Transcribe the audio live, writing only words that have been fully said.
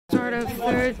Start of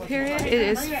third period. It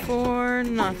is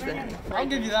 4-0. I'll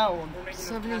give you that one.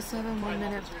 77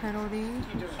 1-minute penalty.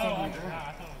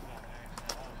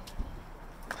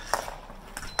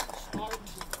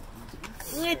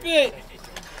 Rip it!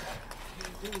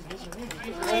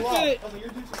 Rip it!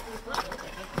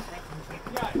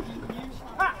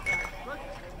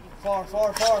 Far.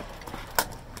 On.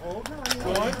 Oh,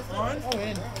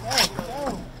 in.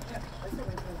 Go.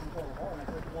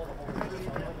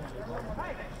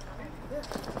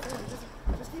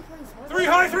 3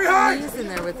 high! He's in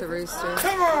there with the rooster.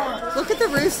 Come on! Look at the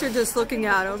rooster just looking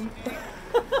at him.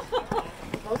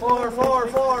 Far! You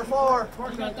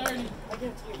got 30.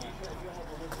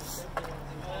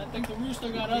 I think the rooster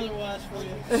got otherwise for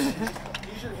you.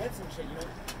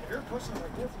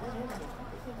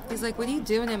 He's like, what are you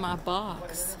doing in my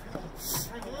box?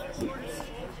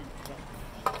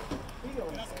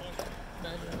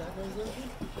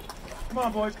 Come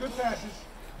on, boys. Good passes.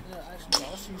 Yeah, actually,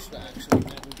 Ross used to actually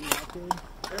never be that good.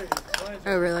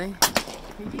 Oh, really?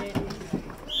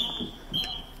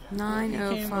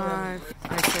 9:05. I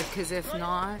said, because if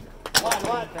not,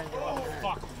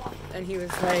 and he was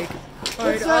like, all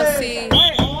right, I'll see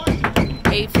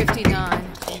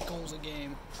 8:59. 8 goals a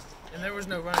game. And there was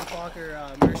no running clock or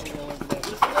mercy rule over there.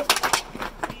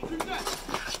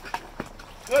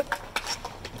 Good.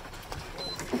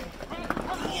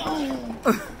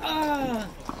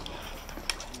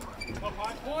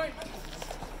 Point.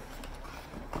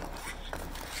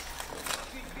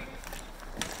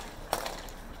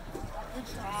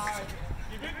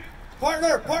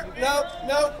 Partner!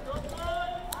 No.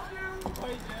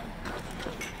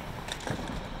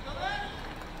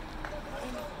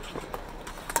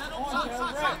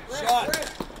 Shot.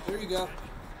 There you go.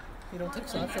 You don't take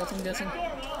shot shots, I'm guessing?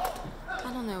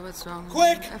 I don't know what's wrong with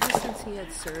Quick! him. Ever since he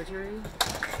had surgery.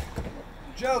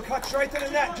 Joe, cut straight to the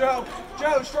net, Joe.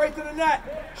 Joe, straight to the net.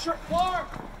 Clark!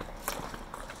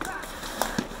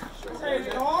 There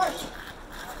you go.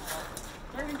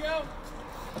 There you go.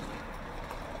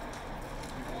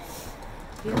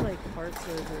 He had like heart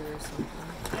surgery or something.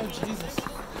 Oh, Jesus.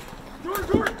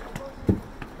 Jordan!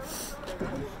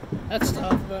 That's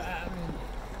tough, but I mean,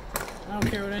 I don't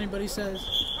care what anybody says.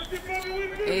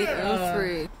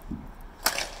 8:03.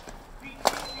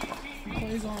 He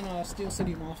plays on Steel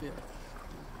City Mafia.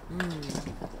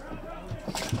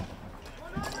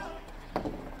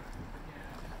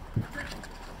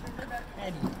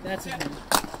 Eddie, that's his name.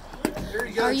 There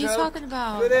you go, Are you Joe. talking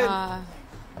about, Good in.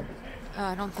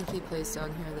 I don't think he plays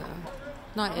down here though.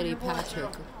 Not Eddie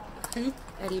Patrick. Who?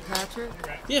 Eddie Patrick?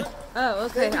 Yeah. Oh,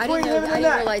 okay. I between didn't him know. and I the didn't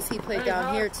net. realize he played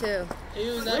down here too. He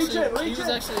was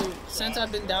actually since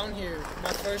I've been down here,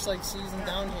 my first season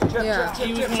down here. Yeah.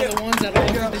 He was one of the ones that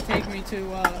offered to take me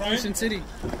to Ocean City.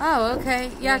 Oh, okay.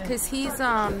 Yeah, because he used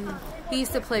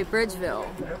to play Bridgeville.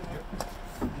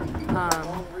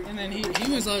 And then he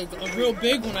was like a real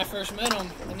big when I first met him,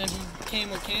 and then he came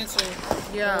with cancer.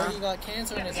 Yeah. He got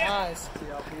cancer in his eyes,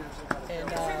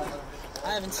 and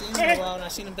I haven't seen him in a while. And I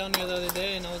seen him down there the other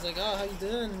day, and I was like, "Oh, how you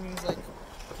doing?" And he was like,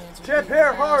 "Cancer Chip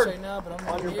here, hard. right now, but I'm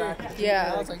on your back."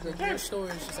 Yeah. I was like, "Your story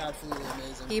is just absolutely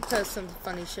amazing." He posts some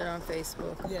funny shit on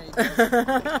Facebook. Yeah, he does.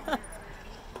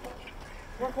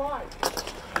 Work wide.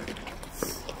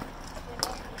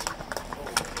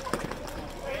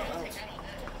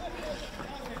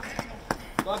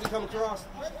 Glad you come across.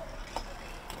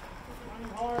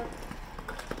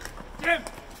 Jim!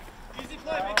 Easy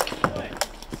play, make it easy play.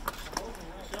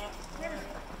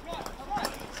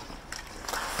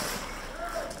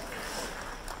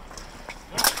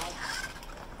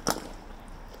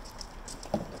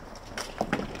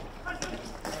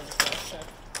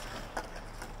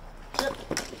 Chip!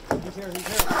 He's here.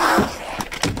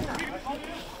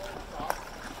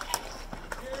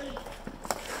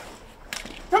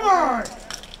 Come on!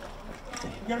 You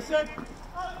got a set?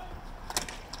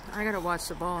 I gotta watch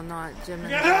the ball, not Jim and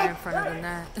the guy in front of the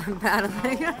net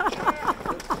battling. You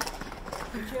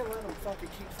can't let them fucking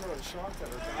keep throwing shots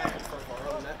at our guy in front of our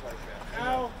own net like that.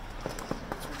 No.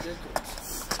 It's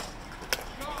ridiculous.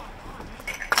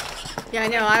 Yeah, I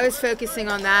know. I was focusing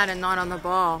on that and not on the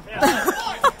ball.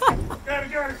 Got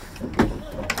it.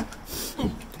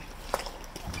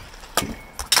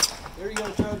 There you go,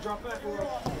 Joe. Drop back a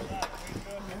little.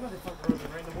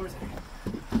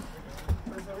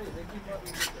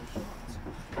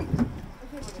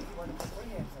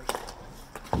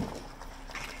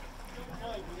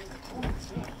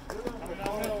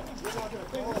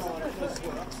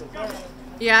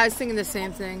 Yeah, I was thinking the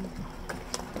same thing.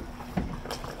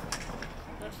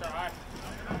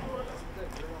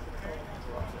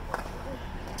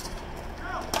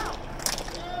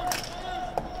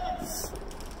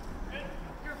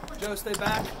 Joe, stay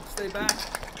back. Stay back.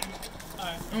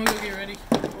 Alright, I'm gonna go get ready.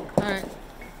 Alright.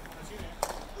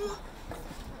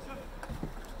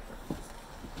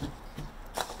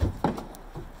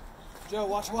 Joe,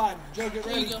 watch wide. Joe, get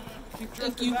ready. There you go. Keep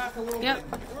drifting back a little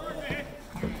Yep. bit.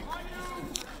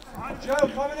 Joe,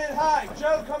 coming in high.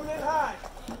 Joe, coming in high.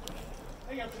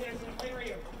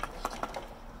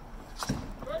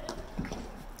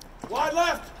 Wide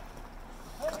left.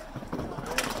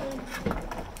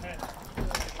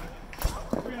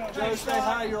 Joe, stay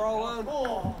high. You're all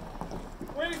alone.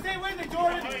 Stay with me,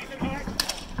 Jordan.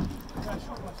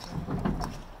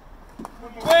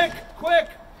 Quick, quick.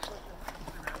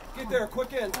 Get there,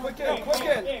 quick in, quick in, quick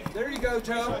in. There you go,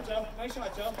 Joe. Nice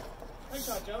shot, Joe. Nice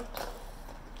shot, Joe.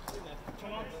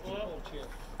 Come on, slow.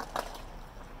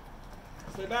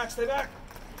 Stay back, stay back.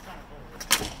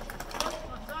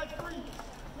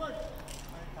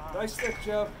 Nice stick,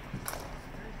 Joe.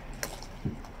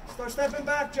 Start stepping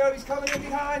back, Joe. He's coming in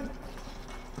behind.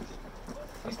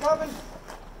 He's coming.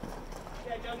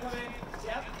 Yeah, Joe, come in.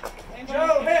 Yep.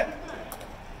 Joe, hit.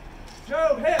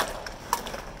 Joe, hit.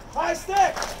 High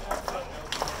stick.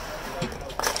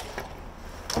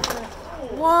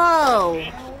 Whoa!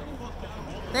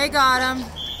 They got him.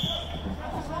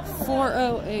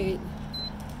 408.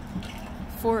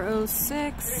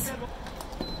 406.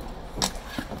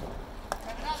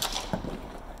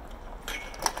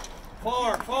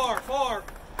 Far, far, far.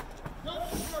 No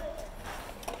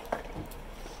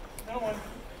one.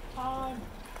 Time.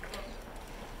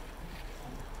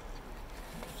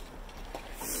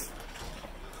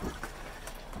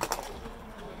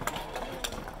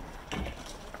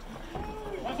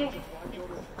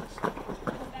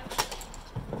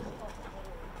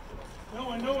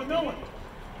 No one.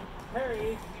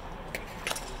 Harry.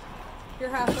 You're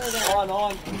halfway there.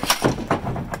 On.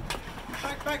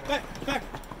 Back.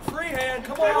 Free hand,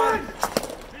 come on.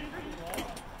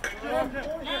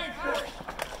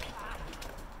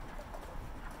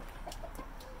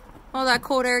 Oh, that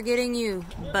cold air getting you,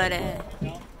 buddy. We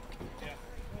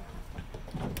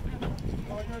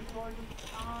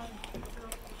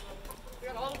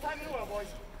got all the time in the world, boys.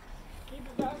 Keep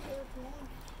it back there if you want.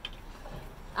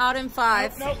 Out in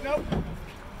 5. Nope.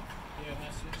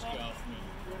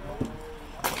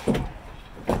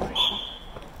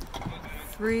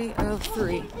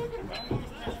 303.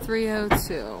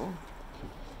 302.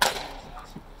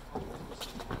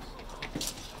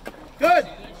 Good.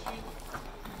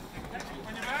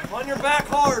 On your back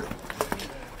hard.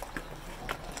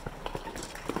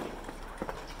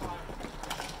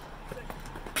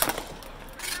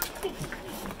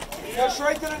 Go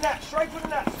straight to the net. Straight to the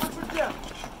net. Switch with Jim.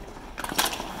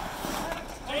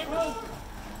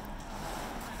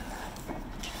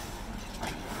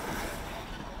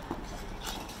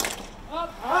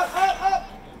 Up.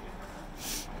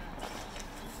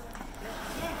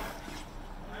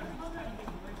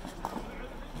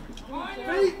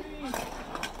 Feet.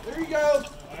 There you go.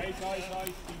 Nice.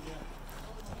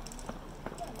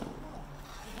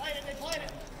 They played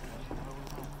it.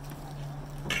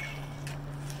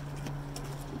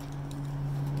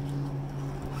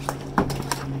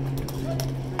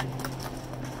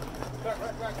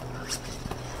 Back.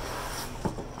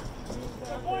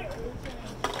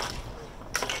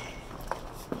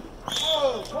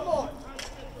 Oh, come on.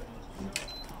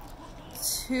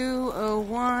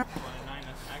 201.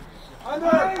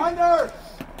 Under.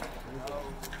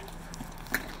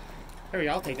 Here we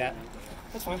go, I'll take that.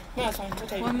 That's fine. No, that's fine. We'll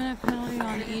take it. 1 minute penalty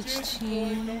on each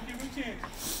team. Don't give him a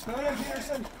chance. Come in,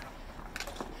 Peterson.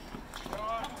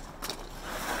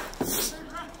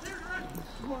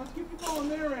 Come on, keep the ball in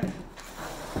their end.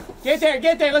 Get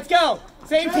there, let's go.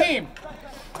 Same team.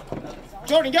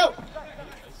 Jordan, go.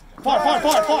 Far.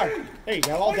 There you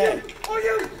go, all day.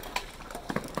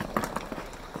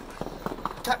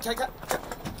 Cut.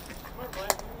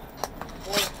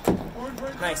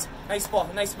 Nice ball,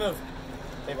 nice move.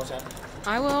 Table shot.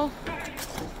 I will.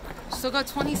 Still got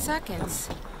 20 seconds.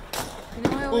 You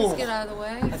know I always get out of the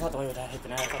way. I thought the way with that hit the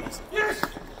net. I thought it was...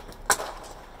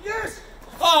 Yes.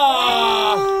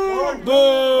 Oh!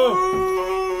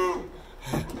 Boo!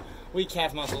 Weak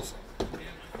calf muscles.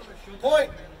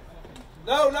 Point.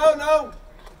 No.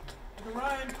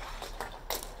 Ryan.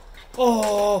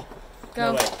 Oh!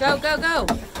 Go. No way. Go.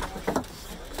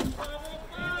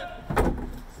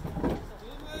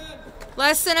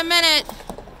 Less than a minute.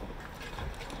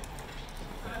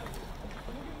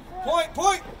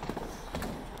 Point.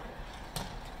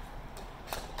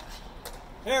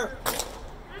 Here.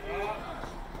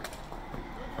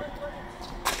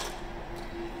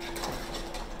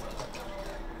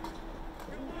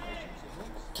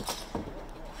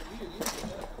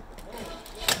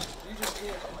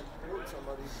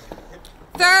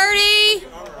 30.